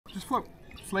Just float.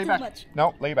 Just lay back. Much.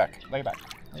 No, lay back. Lay back.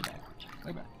 Lay back.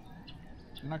 Lay back.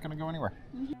 You're not going to go anywhere.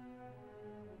 Mm-hmm.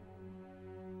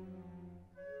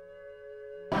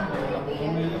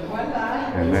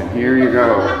 And then here you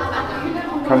go.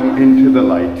 Come into the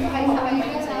light.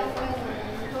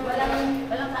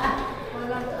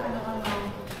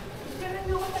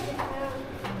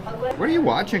 What are you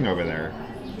watching over there?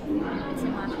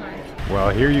 Well,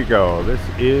 here you go. This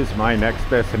is my next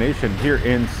destination here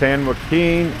in San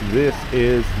Joaquin. This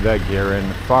is the Garin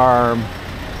farm.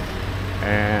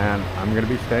 And I'm going to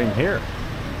be staying here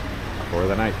for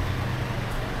the night.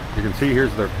 You can see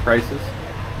here's the prices.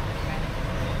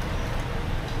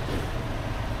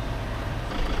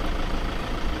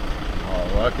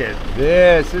 Oh, look at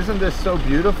this. Isn't this so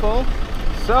beautiful?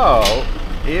 So,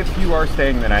 if you are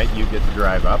staying the night, you get to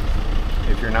drive up.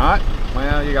 If you're not,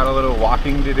 well, you got a little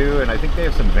walking to do, and I think they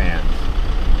have some vans.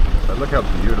 But look how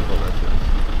beautiful this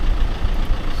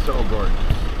is. So gorgeous.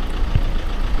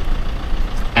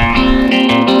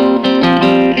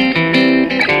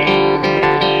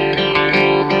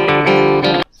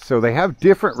 So they have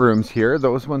different rooms here.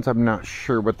 Those ones I'm not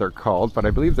sure what they're called, but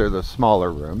I believe they're the smaller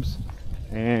rooms.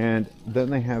 And then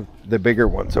they have the bigger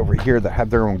ones over here that have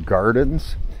their own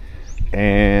gardens.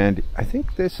 And I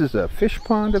think this is a fish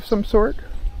pond of some sort.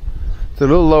 It's a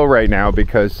little low right now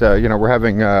because, you know, we're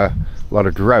having a lot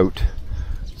of drought.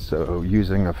 So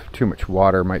using too much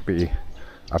water might be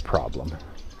a problem.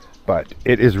 But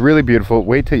it is really beautiful.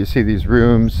 Wait till you see these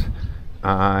rooms.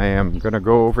 I am going to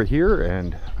go over here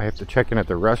and I have to check in at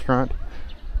the restaurant.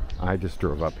 I just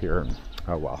drove up here. And,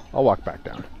 oh well, I'll walk back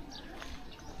down.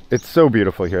 It's so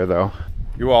beautiful here though.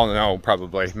 You all know,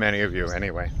 probably, many of you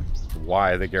anyway,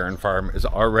 why the Garin farm is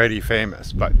already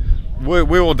famous, but we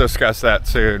will discuss that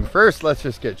soon. First, let's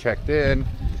just get checked in.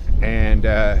 And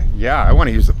yeah, I want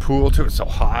to use the pool too. It's so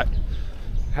hot.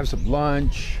 Have some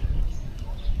lunch.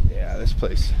 Yeah, this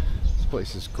place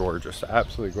is gorgeous.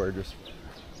 Absolutely gorgeous.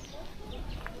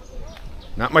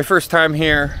 Not my first time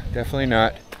here, definitely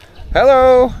not.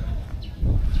 Hello!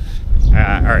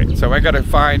 All right, so I gotta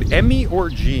find Emmy or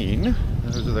Jean.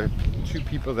 Those are the two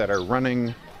people that are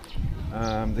running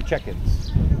the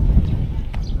check-ins.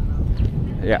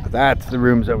 Yeah, that's the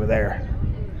rooms over there.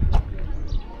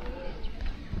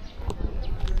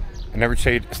 I never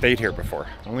stayed here before.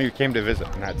 Only came to visit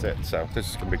and that's it, so this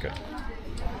is gonna be good.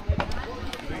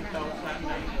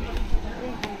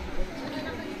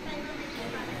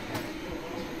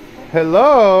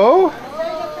 Hello?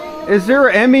 Is there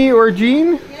Emmy or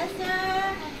Jean? Yes,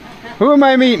 sir. Who am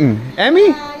I meeting? Emmy?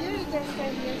 You registered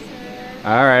here, sir.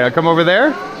 All right, I'll come over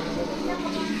there.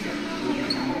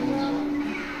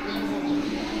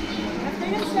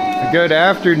 Good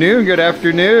afternoon, good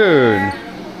afternoon.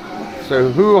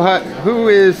 So who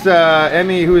is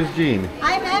Emmy, who is Jean?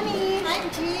 I'm Emmy.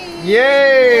 I'm Jean.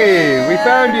 Yay! We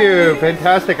found you.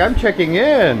 Fantastic. I'm checking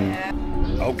in.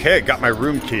 Okay, got my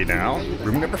room key now.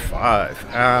 Room number 5.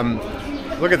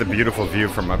 Look at the beautiful view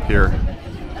from up here.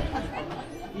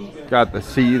 Got the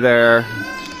sea there.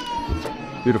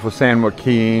 Beautiful San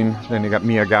Joaquin. Then you got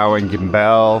Miagao and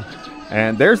Gimbel.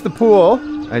 And there's the pool.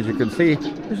 As you can see,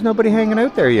 there's nobody hanging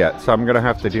out there yet. So I'm going to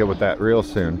have to deal with that real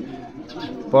soon.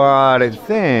 But I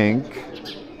think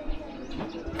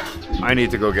I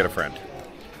need to go get a friend.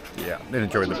 Yeah,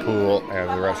 enjoy the pool and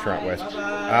the restaurant with.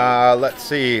 Let's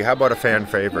see, how about a fan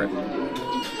favorite?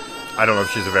 I don't know if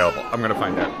she's available. I'm gonna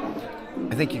find out.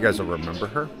 I think you guys will remember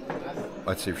her.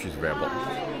 Let's see if she's available.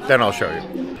 Then I'll show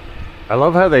you. I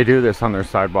love how they do this on their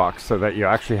sidewalks so that you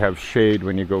actually have shade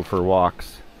when you go for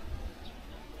walks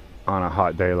on a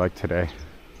hot day like today.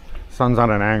 Sun's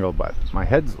on an angle, but my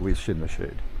head's at least in the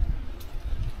shade.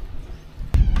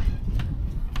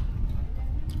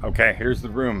 Okay, here's the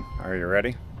room. Are you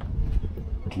ready?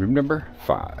 Room number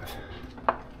 5.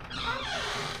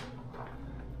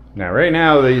 Now, right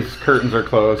now, these curtains are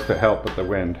closed to help with the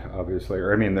wind, obviously.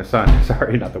 Or, I mean, the sun.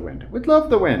 Sorry, not the wind. We'd love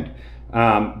the wind.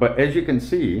 But as you can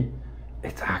see,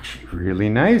 it's actually really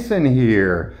nice in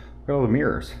here. Look at all the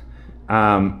mirrors.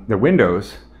 The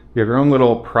windows, you have your own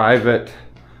little private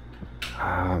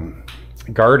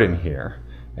garden here.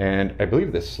 And I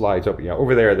believe this slides open. Yeah,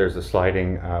 over there, there's a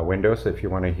sliding window. So if you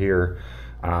want to hear,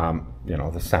 you know,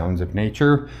 the sounds of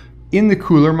nature. In the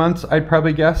cooler months, I'd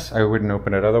probably guess. I wouldn't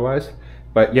open it otherwise.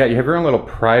 But yeah, you have your own little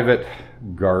private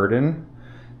garden.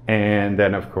 And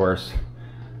then, of course,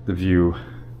 the view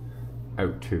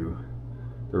out to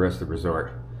the rest of the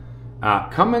resort.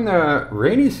 Come in the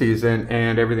rainy season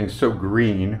and everything's so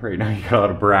green. Right now, you got a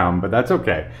lot of brown, but that's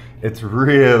okay. It's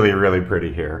really, really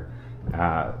pretty here.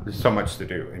 There's so much to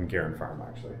do in Garin Farm,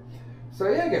 actually. So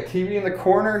yeah, you got TV in the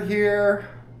corner here.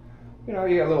 you know,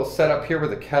 you got a little setup here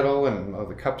with a kettle and all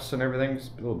the cups and everything,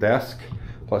 just a little desk.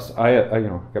 Plus I you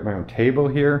know, got my own table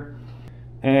here.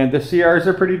 And the CRs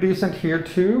are pretty decent here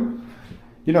too.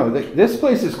 You know, this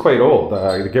place is quite old,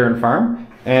 the Garin farm.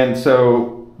 And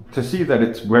so to see that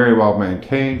it's very well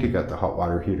maintained, you got the hot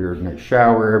water heater, nice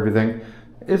shower, everything,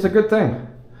 is a good thing.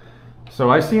 So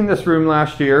I seen this room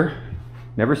last year,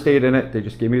 never stayed in it. They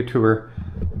just gave me a tour.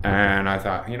 And I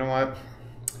thought, you know what?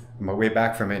 On my way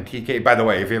back from Antique. By the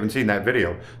way, if you haven't seen that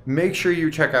video, make sure you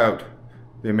check out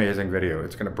the amazing video.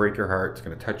 It's gonna break your heart, it's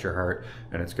gonna touch your heart,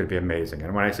 and it's gonna be amazing.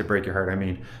 And when I say break your heart, I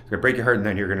mean it's gonna break your heart, and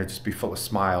then you're gonna just be full of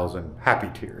smiles and happy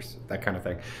tears, that kind of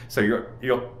thing. So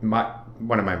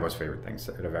one of my most favorite things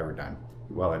that I've ever done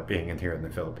while being in here in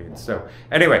the Philippines. So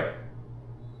anyway,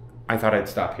 I thought I'd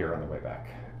stop here on the way back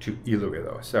to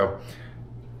Iloilo. So,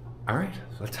 all right,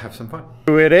 let's have some fun.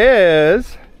 Who it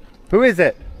is? Who is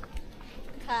it?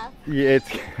 Cat. Yeah,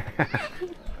 it's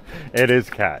it is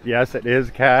Cat. Yes, it is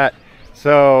Cat.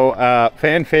 So,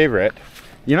 fan favorite.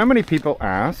 You know how many people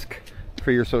ask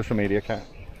for your social media, Cat?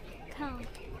 Count.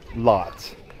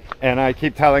 Lots. And I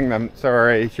keep telling them,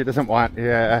 sorry, she doesn't want,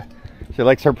 yeah, she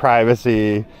likes her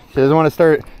privacy. She doesn't want to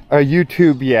start a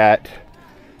YouTube yet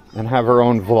and have her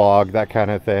own vlog, that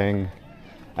kind of thing.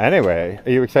 Anyway,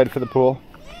 are you excited for the pool?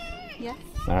 Yes.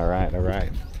 All right, all right.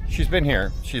 She's been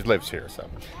here, she lives here, so.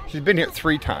 She's been here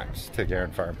 3 times to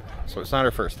Garin Farm, so it's not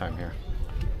her first time here.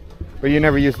 But you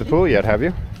never used the pool yet, have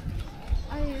you?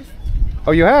 I used.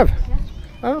 Oh, you have?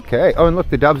 Yeah. Okay. Oh, and look,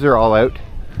 the doves are all out.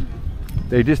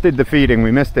 They just did the feeding.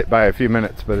 We missed it by a few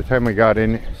minutes. By the time we got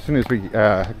in, as soon as we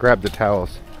grabbed the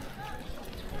towels,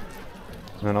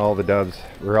 and all the doves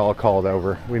were all called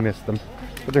over. We missed them.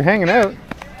 But they're hanging out.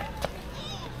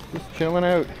 Just chilling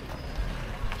out.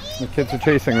 The kids are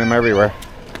chasing them everywhere.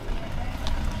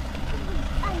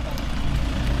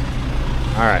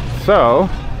 Alright, so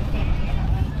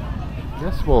I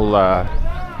guess we'll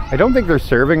I don't think they're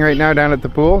serving right now down at the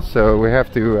pool, so we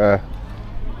have to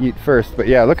eat first. But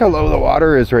yeah, look how low the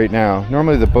water is right now.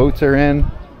 Normally the boats are in,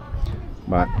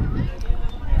 but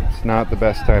it's not the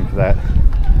best time for that.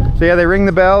 So yeah, they ring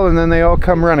the bell and then they all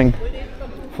come running.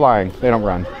 Flying, they don't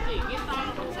run.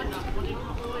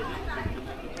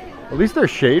 At least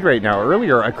there's shade right now.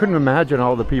 Earlier, I couldn't imagine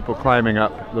all the people climbing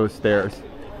up those stairs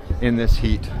in this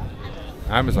heat.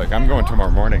 I was like, I'm going tomorrow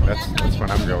morning. That's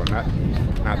when I'm going.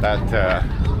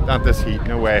 Not this heat.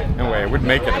 No way. No way. I wouldn't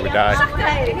make it. I would die. Poor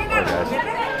guys.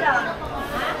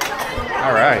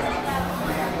 All right.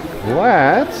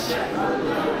 Let's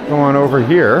go on over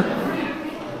here.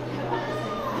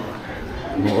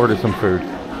 We'll order some food.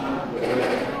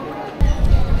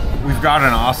 We've got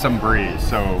an awesome breeze,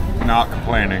 so not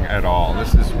complaining at all.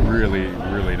 This is really,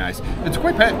 really nice. It's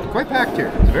quite packed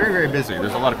here. It's very, very busy.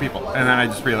 There's a lot of people. And then I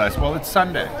just realized, well, it's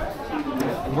Sunday.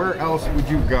 Where else would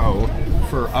you go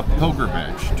for a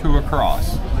pilgrimage to a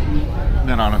cross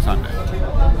than on a Sunday?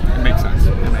 It makes sense.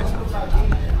 It makes sense.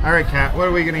 All right, Kat, what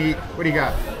are we gonna eat? What do you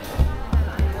got?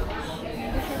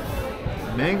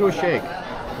 Mango shake.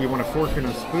 You want a fork and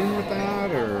a spoon with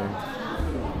that, or?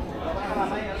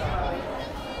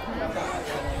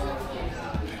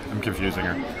 I'm confusing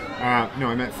her. No,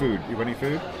 I meant food. You want any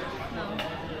food?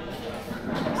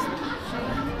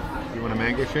 You want a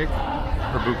mango shake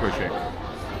or buko shake?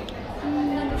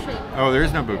 Mango shake. Oh, there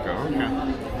is no buko.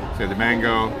 Okay. So the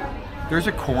mango. There's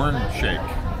a corn shake.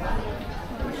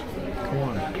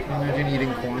 Corn. Can you imagine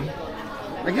eating corn?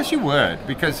 I guess you would,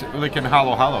 because like in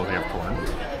Halo Halo they have corn.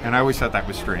 And I always thought that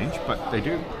was strange, but they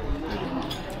do.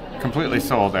 Completely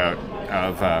sold out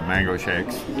of mango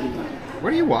shakes.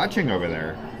 What are you watching over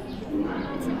there?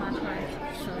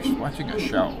 She's watching a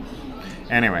show.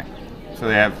 Anyway, so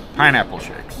they have pineapple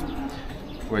shakes,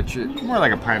 which is more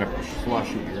like a pineapple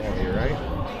slushy right here, right?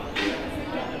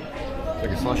 Like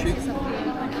a slushy?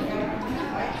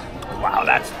 Wow,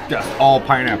 that's just all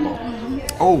pineapple.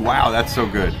 Oh wow, that's so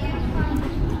good.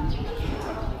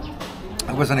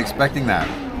 I wasn't expecting that.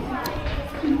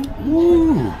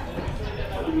 Woo!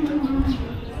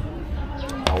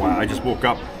 Oh wow, I just woke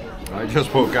up.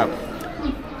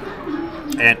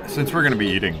 And since we're going to be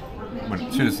eating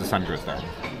as soon as the sun goes down,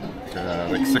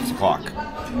 like 6 o'clock,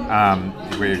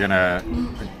 we're going to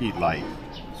eat light.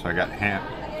 So I got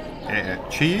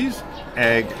cheese,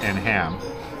 egg, and ham,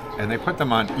 and they put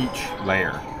them on each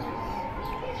layer,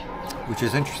 which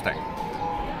is interesting,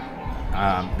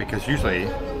 because usually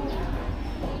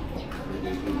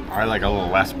I like a little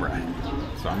less bread.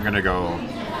 So I'm going to go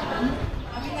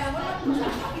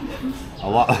a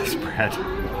lot less bread.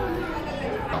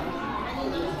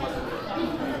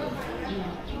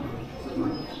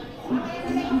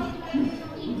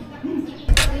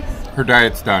 Her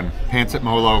diet's done. Pancit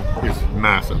Molo is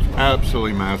massive.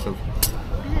 Absolutely massive.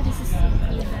 Yeah, this is so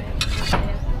good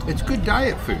diet. It's good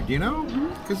diet food, you know?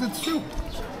 Because it's soup.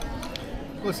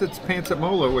 Plus it's Pancit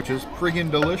Molo, which is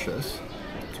friggin' delicious.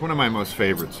 It's one of my most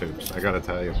favorite soups, I gotta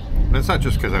tell you. And it's not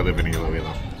just because I live in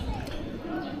Iloilo,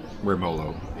 where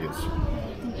Molo is.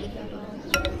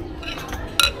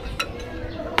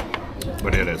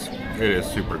 But it is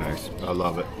super nice. I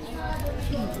love it.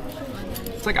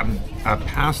 It's like a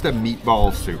pasta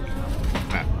meatball soup.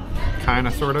 Kind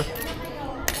of, sort of.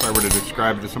 If I were to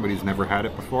describe it to somebody who's never had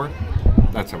it before,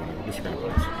 that's how I would describe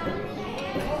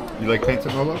it. You like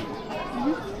Pancit Molo?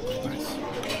 Nice.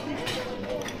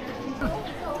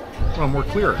 Well, more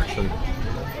clear, actually.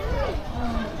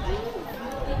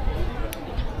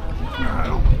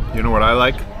 You know what I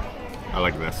like? I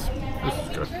like this. This is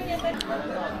good.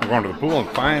 We're going to the pool, and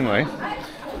finally,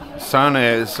 sun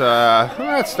is,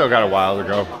 well, it's still got a while to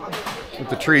go. With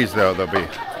the trees, though, they'll be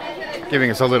giving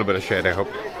us a little bit of shade, I hope.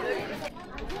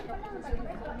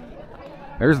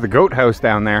 There's the goat house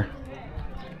down there.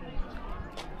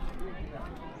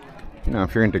 You know,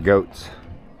 if you're into goats.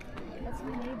 That's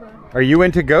my neighbor. Are you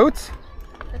into goats?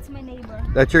 That's my neighbor.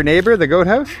 That's your neighbor, the goat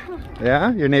house?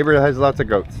 Yeah, your neighbor has lots of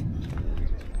goats.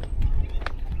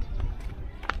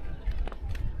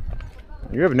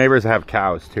 You have neighbors that have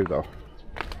cows too, though.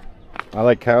 I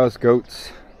like cows,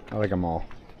 goats. I like them all.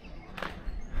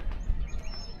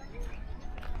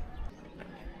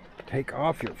 Take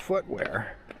off your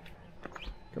footwear.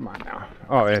 Come on now.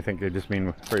 Oh, I think they just mean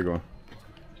where you going.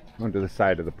 Going to the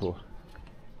side of the pool.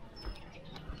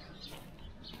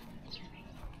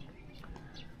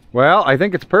 Well, I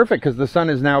think it's perfect because the sun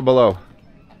is now below.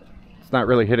 It's not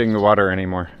really hitting the water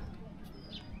anymore.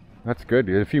 That's good.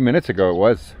 A few minutes ago it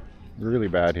was really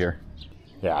bad here.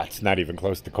 Yeah, it's not even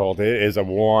close to cold. It is a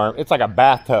warm, it's like a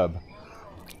bathtub.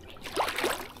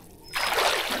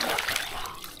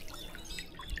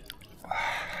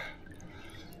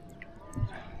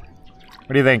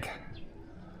 What do you think?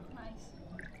 Nice.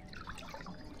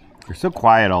 You're so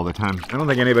quiet all the time. I don't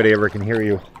think anybody ever can hear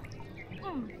you.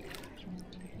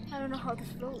 I don't know how to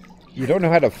float. You don't know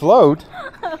how to float?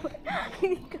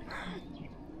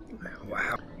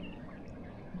 Wow.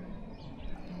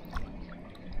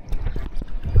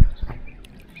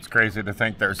 It's crazy to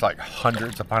think there's like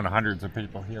hundreds upon hundreds of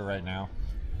people here right now.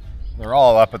 They're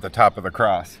all up at the top of the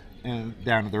cross and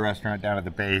down to the restaurant, down to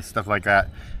the base, stuff like that.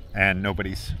 And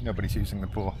nobody's using the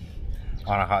pool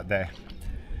on a hot day.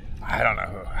 I don't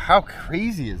know. How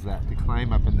crazy is that to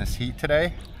climb up in this heat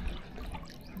today?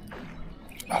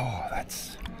 Oh,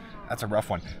 that's a rough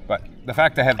one. But the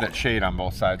fact I have that shade on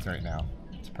both sides right now,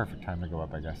 it's a perfect time to go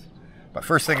up, I guess. But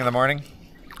first thing in the morning,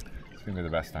 it's gonna be the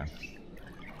best time.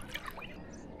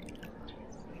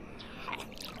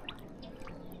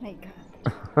 My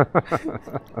God.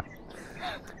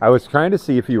 I was trying to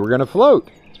see if you were gonna float.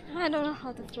 I don't know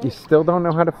how to float. You still don't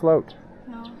know how to float?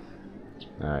 No.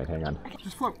 All right, hang on.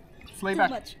 Just float. Just lay Too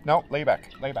back. much. No, lay back.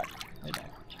 Lay back. Lay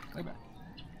back. Lay back.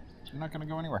 You're not going to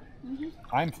go anywhere.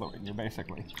 I'm floating you,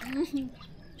 basically.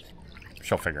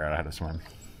 She'll figure out how to swim.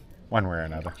 One way or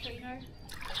another. Trainer.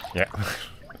 Yeah.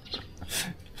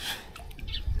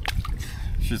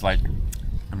 She's like,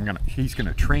 he's going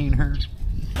to train her.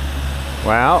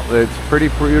 Well, it's pretty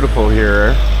beautiful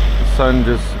here. The sun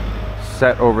just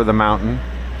set over the mountain.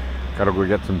 Gotta go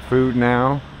get some food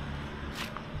now.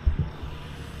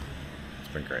 It's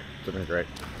been great. It's been great.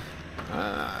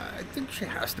 I think she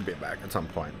has to be back at some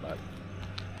point, but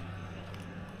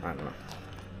I don't know.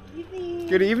 Evening.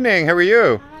 Good evening. How are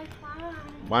you? Hi, fine.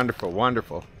 Wonderful,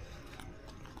 wonderful.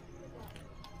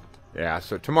 Yeah,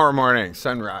 so tomorrow morning,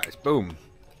 sunrise. Boom.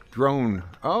 Drone.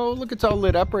 Oh, look, it's all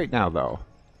lit up right now, though.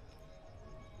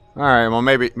 All right, well,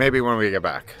 maybe when we get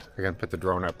back, we're gonna put the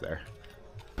drone up there.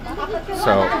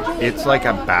 So it's like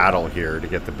a battle here to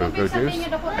get the buko juice.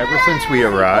 Ever since we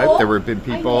arrived, there have been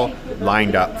people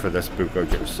lined up for this buko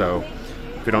juice. So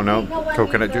if you don't know,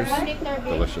 coconut juice,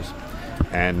 delicious.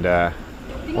 And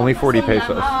only 40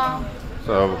 pesos.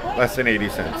 So less than 80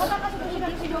 cents.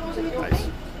 Nice.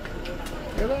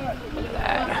 Look at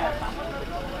that.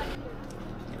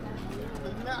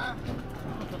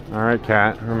 All right,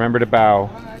 Kat, remember to bow,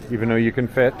 even though you can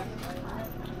fit.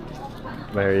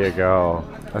 There you go.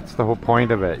 That's the whole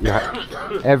point of it.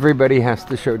 Everybody has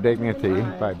to show dignity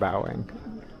by bowing.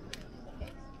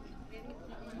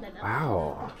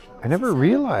 Wow. I never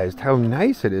realized how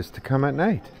nice it is to come at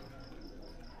night.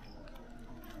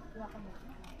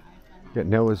 Got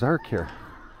Noah's Ark here.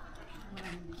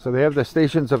 So they have the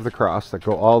Stations of the Cross that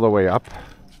go all the way up.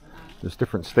 There's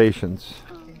different stations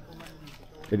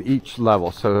at each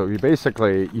level. So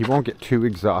you won't get too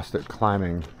exhausted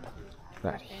climbing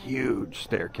that huge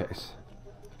staircase.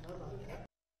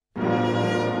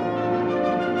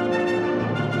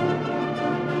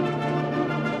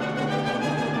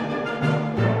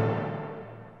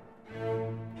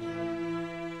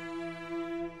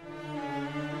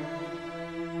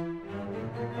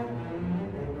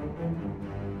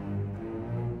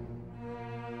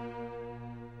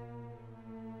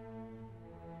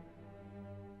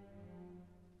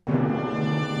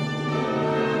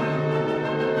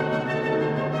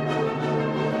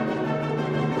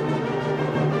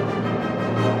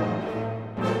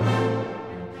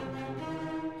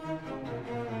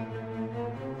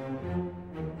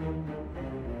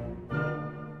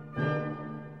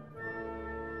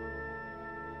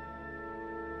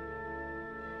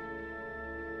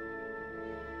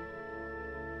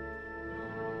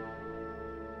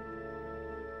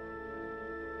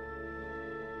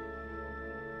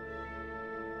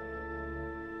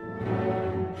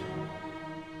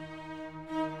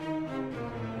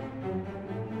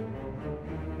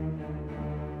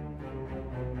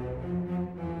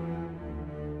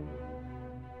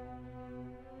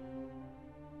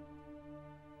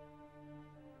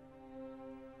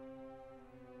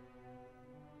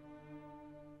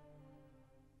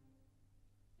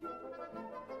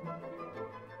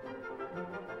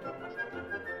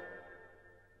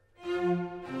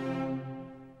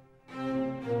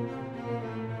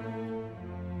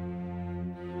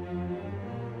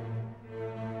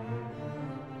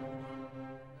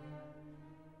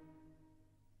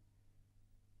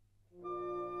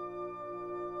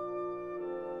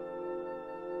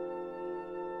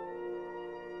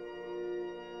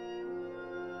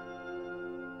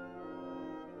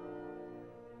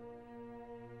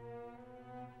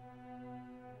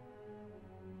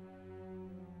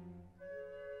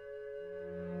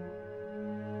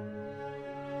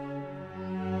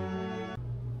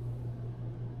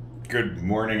 Good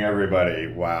morning, everybody.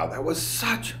 Wow, that was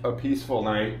such a peaceful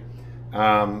night.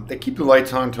 They keep the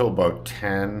lights on till about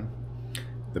 10.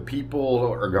 The people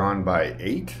are gone by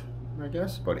 8, I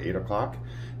guess, about 8 o'clock.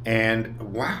 And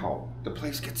wow, the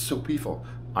place gets so peaceful.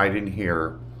 I didn't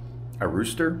hear a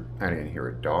rooster. I didn't hear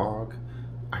a dog.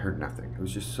 I heard nothing. It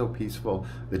was just so peaceful.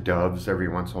 The doves, every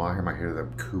once in a while, I might hear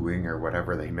them cooing or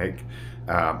whatever they make.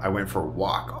 I went for a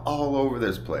walk all over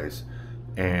this place.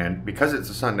 And because it's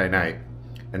a Sunday night,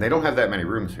 and they don't have that many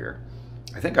rooms here,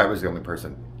 I think I was the only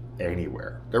person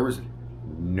anywhere. There was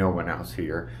no one else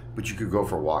here, but you could go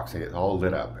for walks. It all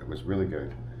lit up. It was really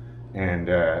good. And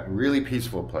really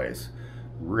peaceful place.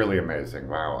 Really amazing.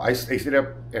 Wow. I stayed up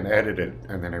and edited,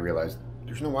 and then I realized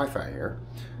there's no Wi-Fi here,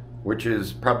 which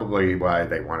is probably why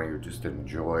they want you just to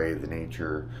enjoy the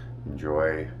nature,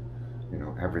 enjoy, you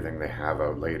know, everything they have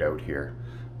laid out here.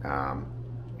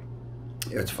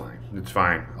 It's fine. It's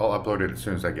fine. I'll upload it as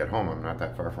soon as I get home. I'm not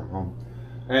that far from home.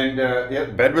 And yeah,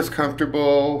 the bed was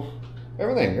comfortable.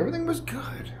 Everything was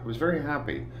good. I was very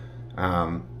happy.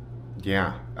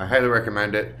 Yeah, I highly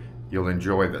recommend it. You'll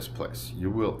enjoy this place. You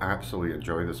will absolutely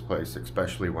enjoy this place,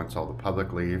 especially once all the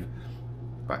public leave.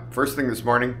 But first thing this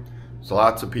morning, there's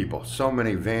lots of people. So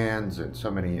many vans and so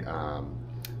many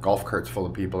golf carts full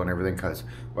of people and everything, because,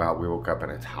 well, we woke up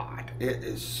and it's hot. It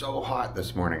is so hot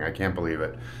this morning. I can't believe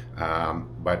it.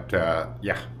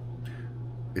 Yeah,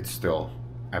 it's still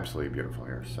absolutely beautiful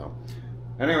here. So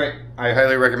anyway, I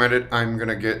highly recommend it. I'm going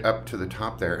to get up to the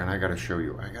top there, and I got to show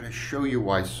you. I got to show you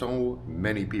why so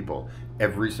many people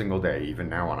every single day, even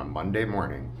now on a Monday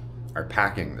morning, are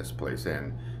packing this place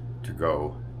in to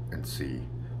go and see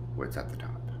what's at the top.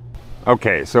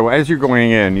 Okay, so as you're going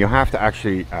in, you have to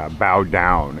actually bow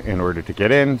down in order to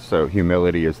get in. So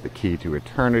humility is the key to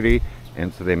eternity.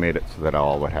 And so they made it so that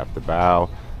all would have to bow,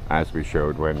 as we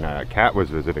showed when Kat was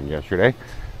visiting yesterday.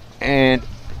 And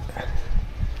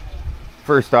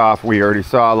first off, we already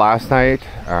saw last night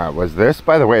was this.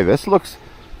 By the way, this looks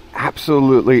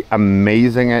absolutely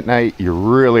amazing at night. You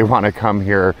really want to come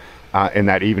here in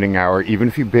that evening hour, even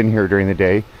if you've been here during the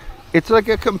day. It's like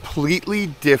a completely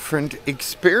different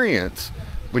experience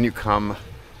when you come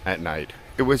at night.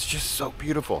 It was just so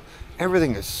beautiful.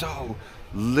 Everything is so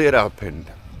lit up, and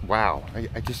wow,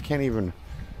 I just can't even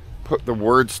put the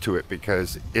words to it,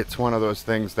 because it's one of those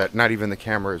things that not even the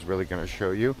camera is really going to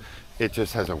show you. It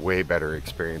just has a way better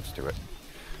experience to it.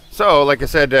 So like I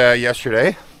said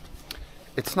yesterday,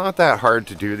 it's not that hard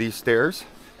to do these stairs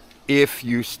if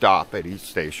you stop at each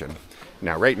station.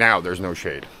 Now right now there's no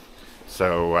shade.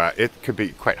 So it could be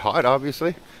quite hot,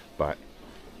 obviously, but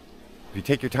if you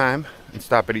take your time and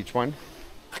stop at each one,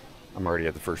 I'm already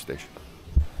at the first station.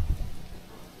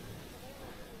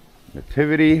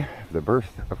 Nativity, the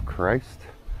birth of Christ.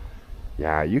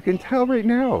 Yeah, you can tell right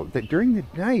now that during the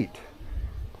night,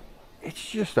 it's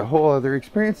just a whole other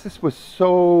experience. This was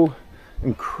so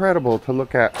incredible to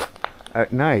look at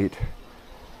night.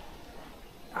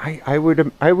 I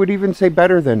would even say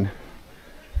better than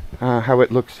how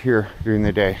it looks here during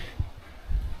the day,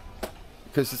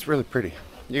 because it's really pretty.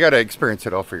 You got to experience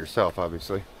it all for yourself,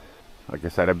 obviously. Like I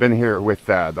said, I've been here with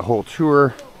the whole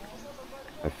tour.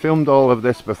 I filmed all of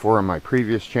this before on my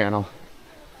previous channel,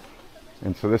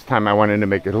 and so this time I wanted to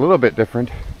make it a little bit different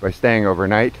by staying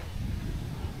overnight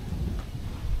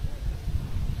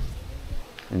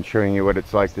and showing you what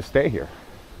it's like to stay here.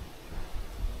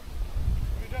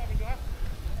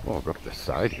 Well, I'll go up this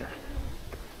side here.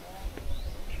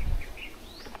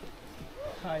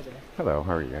 Hi there. Hello,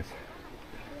 how are you guys?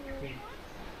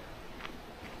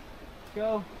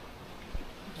 Go.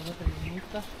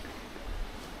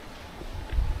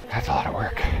 That's a lot of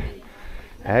work.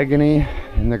 Agony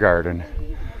in the garden.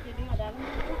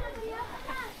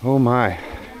 Oh my.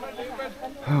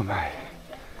 Oh my.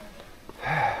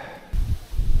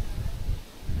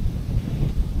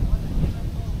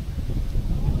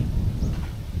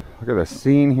 Look at the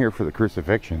scene here for the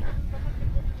crucifixion.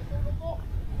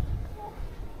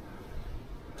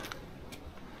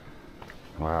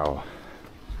 Wow.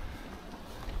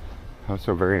 That was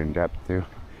so very in depth too.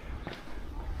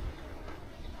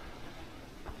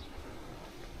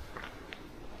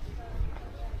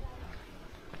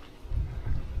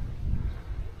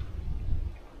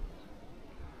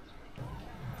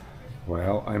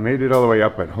 Well, I made it all the way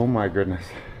up, but oh my goodness.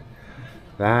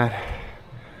 That,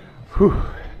 whew.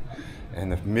 And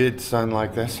the mid-sun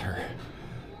like this,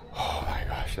 oh my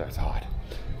gosh, that's hot.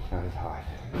 That is hot.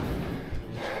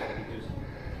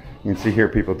 You can see here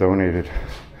people donated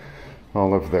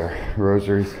all of their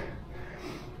rosaries.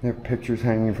 They have pictures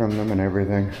hanging from them and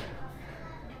everything.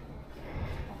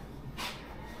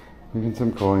 Even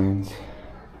some coins.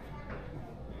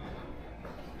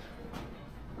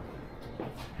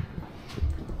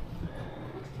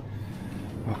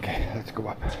 Okay, let's go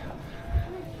up.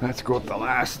 Let's go up the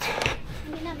last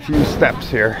few steps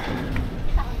here.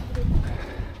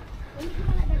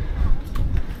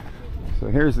 So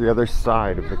here's the other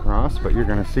side of the cross, but you're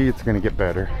going to see it's going to get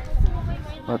better.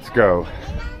 Let's go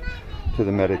to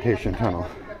the meditation tunnel.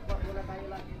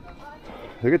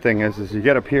 The good thing is you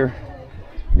get up here,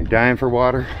 you're dying for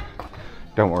water,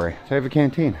 don't worry. They have a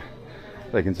canteen.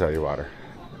 They can sell you water.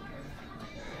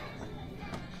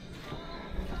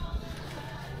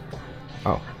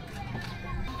 Oh.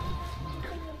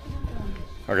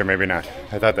 Okay, maybe not.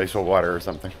 I thought they sold water or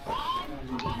something.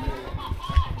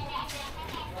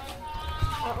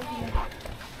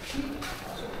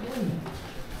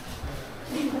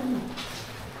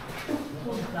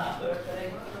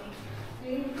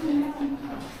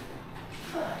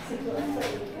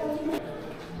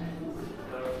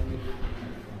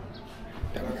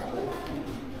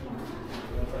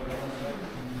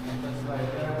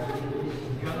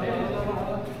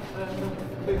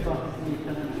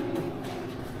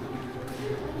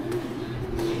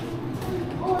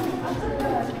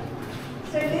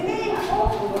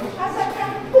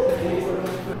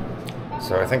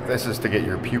 So I think this is to get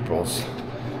your pupils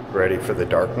ready for the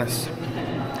darkness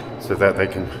so that they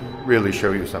can really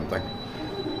show you something.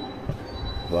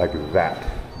 Like that.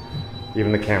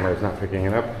 Even the camera is not picking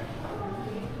it up.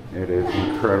 It is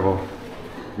incredible.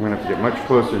 I'm gonna have to get much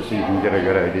closer so you can get a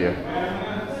good idea.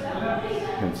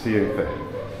 And see if the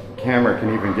camera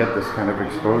can even get this kind of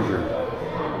exposure.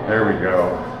 There we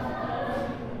go.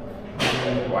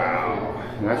 Wow.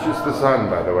 And that's just the sun,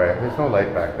 by the way. There's no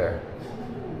light back there.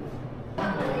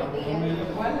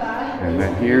 And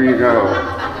then here you go.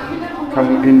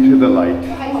 Come into the light.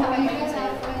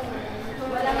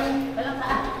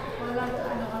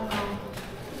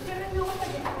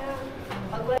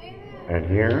 And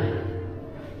here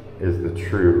is the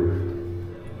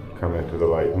true come into the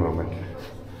light moment.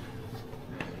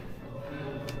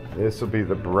 This will be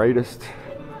the brightest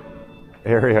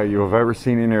area you have ever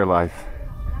seen in your life.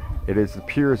 It is the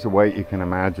purest white you can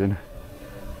imagine.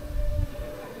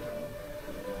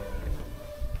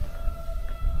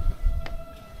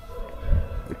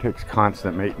 It takes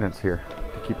constant maintenance here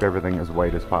to keep everything as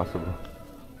white as possible.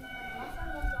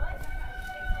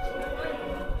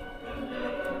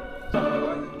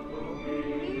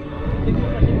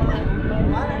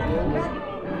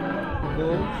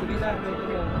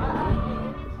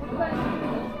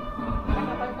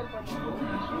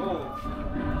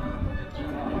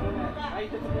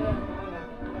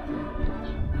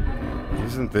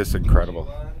 Isn't this incredible?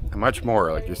 And much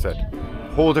more, like you said.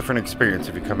 Whole different experience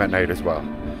if you come at night as well.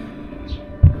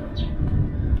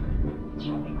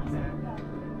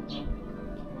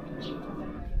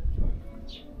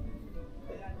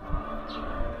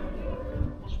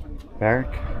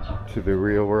 Back to the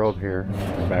real world here.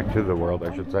 Back to the world,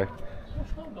 I should say.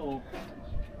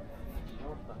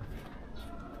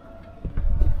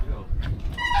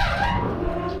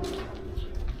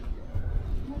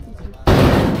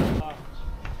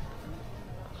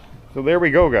 So there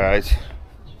we go, guys.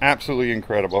 Absolutely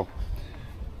incredible.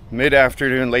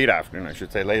 Mid-afternoon, late afternoon, I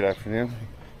should say, late afternoon.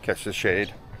 Catch the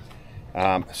shade.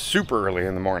 Super early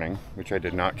in the morning, which I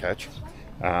did not catch.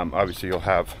 Obviously, you'll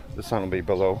have the sun will be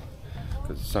below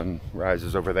because the sun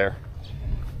rises over there,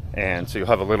 and so you'll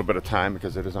have a little bit of time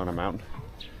because it is on a mountain.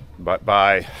 But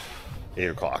by 8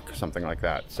 o'clock, something like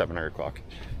that, 7 or 8 o'clock,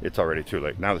 it's already too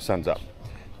late. Now the sun's up,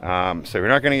 so you're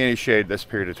not going to get any shade this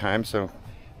period of time. So, you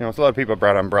know, it's a lot of people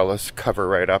brought umbrellas, cover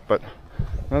right up, but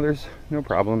no, there's no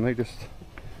problem. They just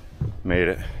made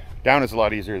it. Down is a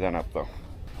lot easier than up, though.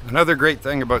 Another great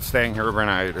thing about staying here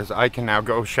overnight is I can now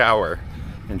go shower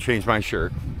and change my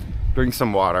shirt, drink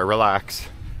some water, relax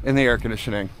in the air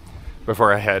conditioning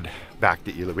before I head back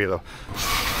to Iloilo.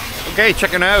 Okay,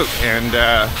 checking out, and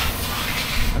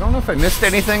I don't know if I missed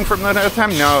anything from that other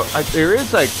time. No, there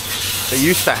is, like, they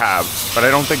used to have, but I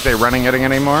don't think they're running it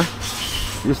anymore.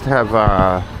 Used to have,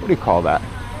 what do you call that?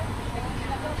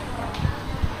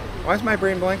 Why is my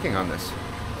brain blanking on this?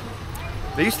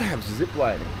 They used to have zip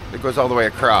lining that goes all the way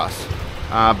across,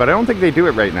 but I don't think they do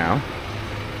it right now.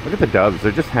 Look at the doves,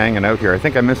 they're just hanging out here. I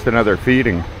think I missed another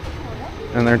feeding,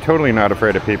 and they're totally not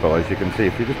afraid of people, as you can see.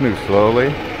 If you just move slowly,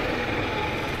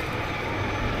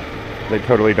 they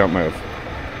totally don't move.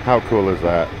 How cool is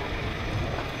that?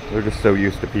 They're just so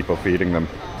used to people feeding them.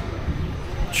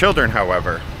 Children,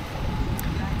 however,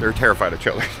 they're terrified of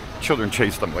children. Children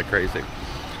chase them like crazy.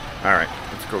 All right,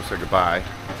 let's go say goodbye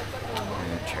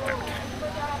and check out.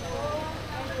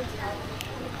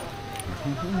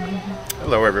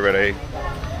 Hello, everybody.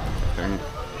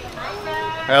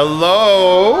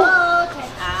 Hello.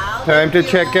 Time to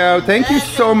check out. Thank you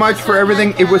so much for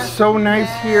everything. It was so nice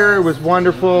here. It was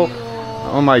wonderful.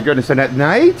 Oh my goodness. And at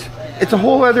night, it's a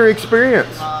whole other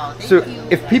experience. So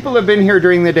if people have been here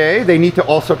during the day, they need to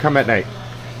also come at night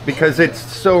because it's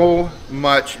so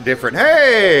much different.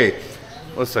 Hey,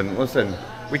 listen.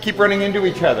 We keep running into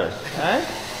each other. Huh?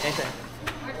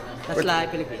 That's like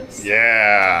Philippines.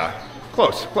 Yeah.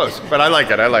 Close, but I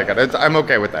like it. I'm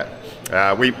okay with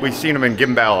that. We've seen them in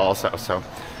Gimbal also, so.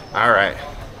 All right.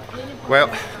 Well,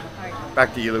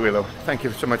 back to Iloilo. Thank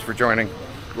you so much for joining,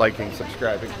 liking,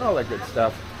 subscribing, all that good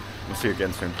stuff. We'll see you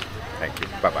again soon. Thank you.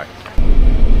 Bye-bye.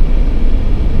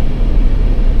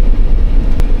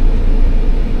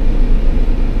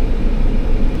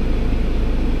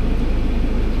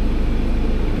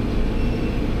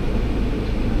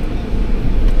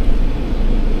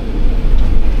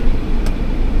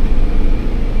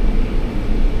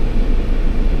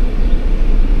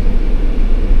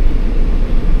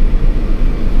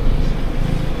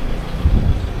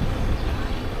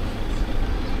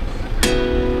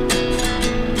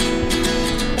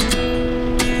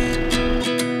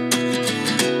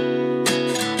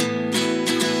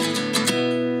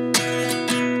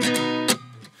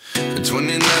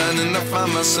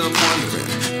 Myself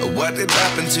wondering what did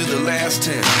happen to the last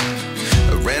 10.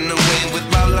 I ran away